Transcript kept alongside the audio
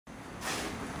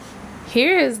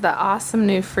Here is the awesome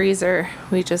new freezer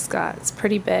we just got. It's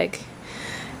pretty big.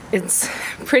 It's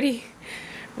pretty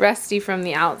rusty from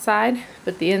the outside,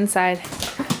 but the inside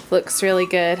looks really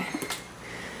good.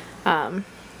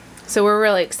 So we're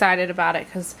really excited about it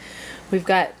because we've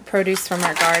got produce from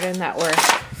our garden that we're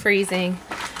freezing.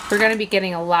 We're going to be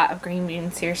getting a lot of green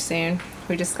beans here soon.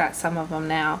 We just got some of them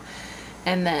now.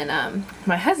 And then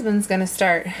my husband's going to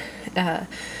start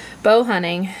bow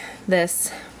hunting this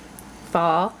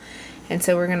fall. And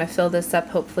so we're going to fill this up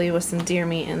hopefully with some deer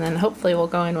meat, and then hopefully we'll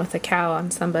go in with a cow on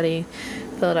somebody,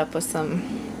 fill it up with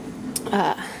some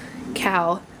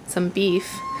some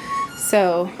beef.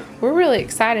 So we're really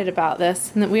excited about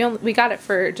this. And we got it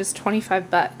for just 25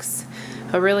 bucks.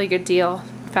 A really good deal.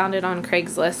 Found it on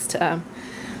Craigslist.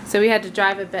 So we had to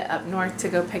drive a bit up north to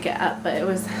go pick it up, but it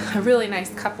was a really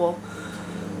nice couple,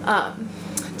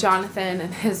 Jonathan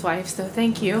and his wife. So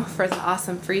thank you for the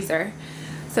awesome freezer.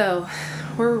 So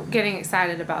we're getting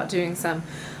excited about doing some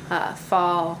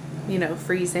fall,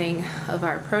 freezing of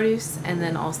our produce, and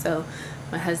then also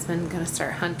my husband gonna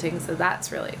start hunting, so that's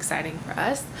really exciting for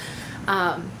us.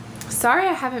 Sorry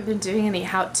I haven't been doing any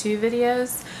how-to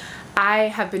videos. I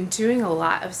have been doing a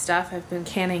lot of stuff. I've been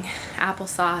canning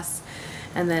applesauce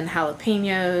and then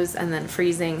jalapenos and then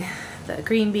freezing the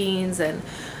green beans and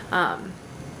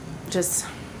just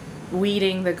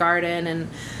weeding the garden and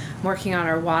working on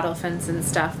our wattle fence and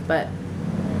stuff, but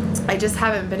I just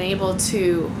haven't been able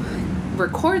to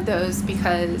record those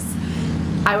because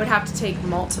I would have to take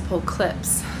multiple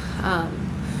clips,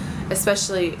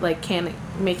 especially like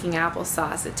making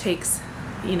applesauce. It takes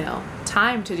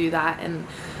time to do that, and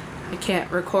I can't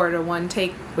record a one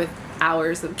take with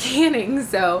hours of canning.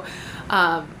 So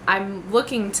I'm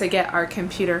looking to get our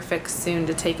computer fixed soon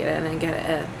to take it in and get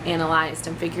it analyzed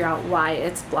and figure out why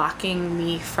it's blocking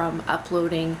me from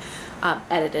uploading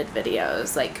edited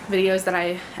videos, like videos that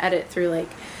I edit through like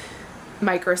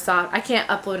Microsoft. I can't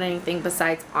upload anything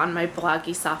besides on my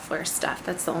bloggy software stuff.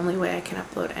 That's the only way I can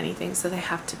upload anything, so they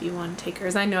have to be one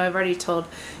takers. I know I've already told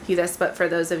you this, but for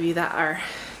those of you that are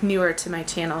newer to my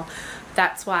channel,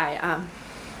 that's why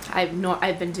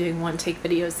I've been doing one take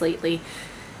videos lately.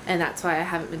 And that's why I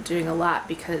haven't been doing a lot,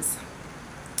 because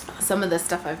some of the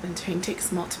stuff I've been doing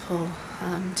takes multiple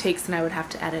takes, and I would have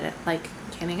to edit it like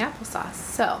canning applesauce.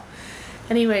 So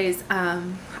anyways,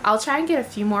 I'll try and get a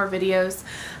few more videos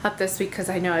up this week because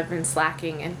I know I've been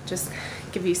slacking, and just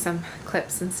give you some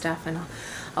clips and stuff. And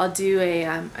I'll do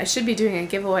I should be doing a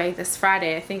giveaway this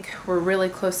Friday. I think we're really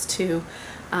close to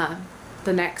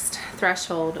the next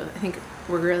threshold. I think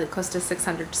we're really close to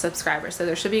 600 subscribers, so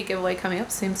there should be a giveaway coming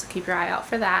up soon, so keep your eye out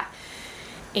for that.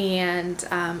 And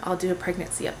I'll do a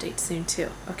pregnancy update soon too.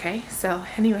 Okay, so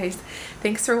anyways,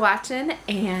 thanks for watching,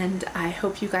 and I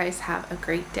hope you guys have a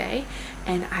great day,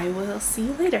 and I will see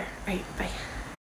you later. All right, bye.